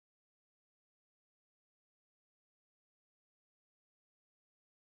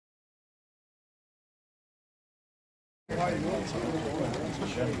With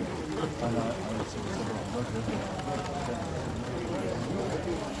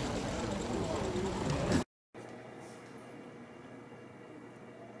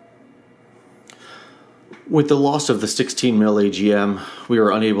the loss of the 16 mil AGM, we were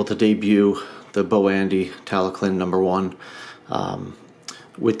unable to debut the Bowande Talyllyn No1.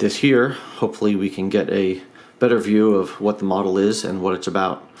 With this here, hopefully we can get a better view of what the model is and what it's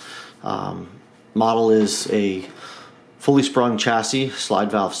about. Model is a fully sprung chassis,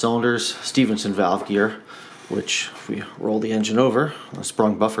 slide valve cylinders, Stevenson valve gear, which if we roll the engine over,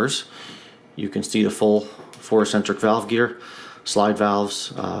 sprung buffers, you can see the full 4-eccentric valve gear, slide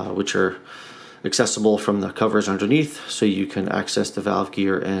valves, which are accessible from the covers underneath, so you can access the valve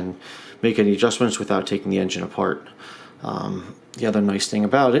gear and make any adjustments without taking the engine apart. The other nice thing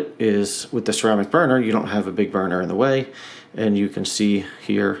about it is with the ceramic burner, you don't have a big burner in the way, and you can see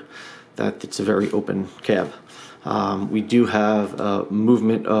here that it's a very open cab. We do have a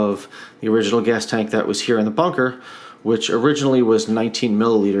movement of the original gas tank that was here in the bunker, which originally was 19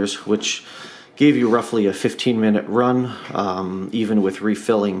 milliliters, which gave you roughly a 15-minute run, even with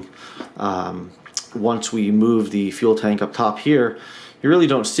refilling. Once we move the fuel tank up top here, you really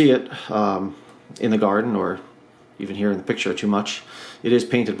don't see it in the garden or even here in the picture too much. It is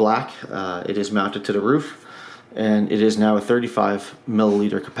painted black, it is mounted to the roof, and it is now a 35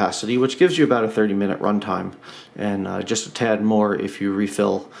 milliliter capacity, which gives you about a 30-minute run time, and just a tad more if you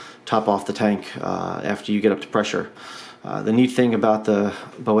refill, top off the tank after you get up to pressure. The neat thing about the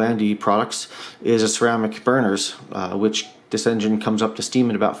Bowande products is the ceramic burners, which this engine comes up to steam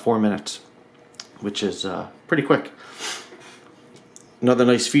in about 4 minutes, which is pretty quick. Another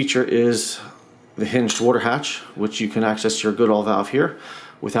nice feature is the hinged water hatch, which you can access your Goodall valve here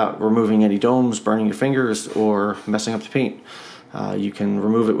without removing any domes, burning your fingers, or messing up the paint. You can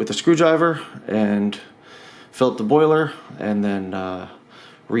remove it with a screwdriver and fill up the boiler, and then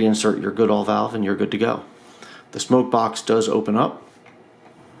reinsert your Goodall valve and you're good to go. The smoke box does open up,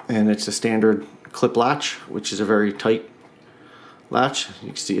 and it's a standard clip latch, which is a very tight latch. You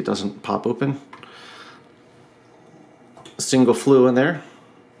can see it doesn't pop open. A single flue in there.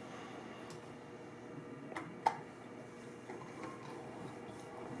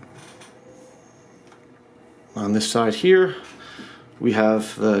 On this side here, we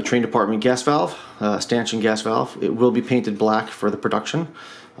have the train department gas valve, stanchion gas valve. It will be painted black for the production.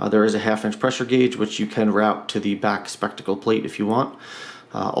 There is a 1/2-inch pressure gauge, which you can route to the back spectacle plate if you want.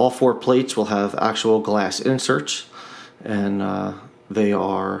 All 4 plates will have actual glass inserts, and they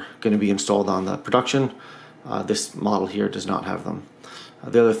are going to be installed on the production. This model here does not have them.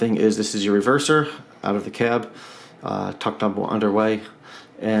 The other thing is this is your reverser out of the cab, tucked up underway,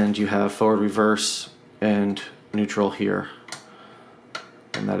 and you have forward, reverse, and neutral here,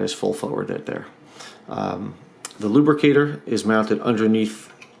 and that is full forward right there. The lubricator is mounted underneath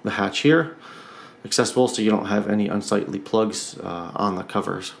the hatch here, accessible so you don't have any unsightly plugs on the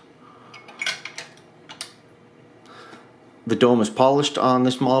covers. The dome is polished on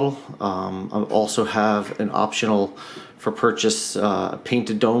this model. I also have an optional for purchase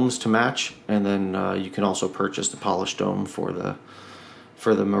painted domes to match, and then you can also purchase the polished dome for the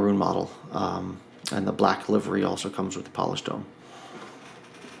maroon model. And the black livery also comes with the polished dome.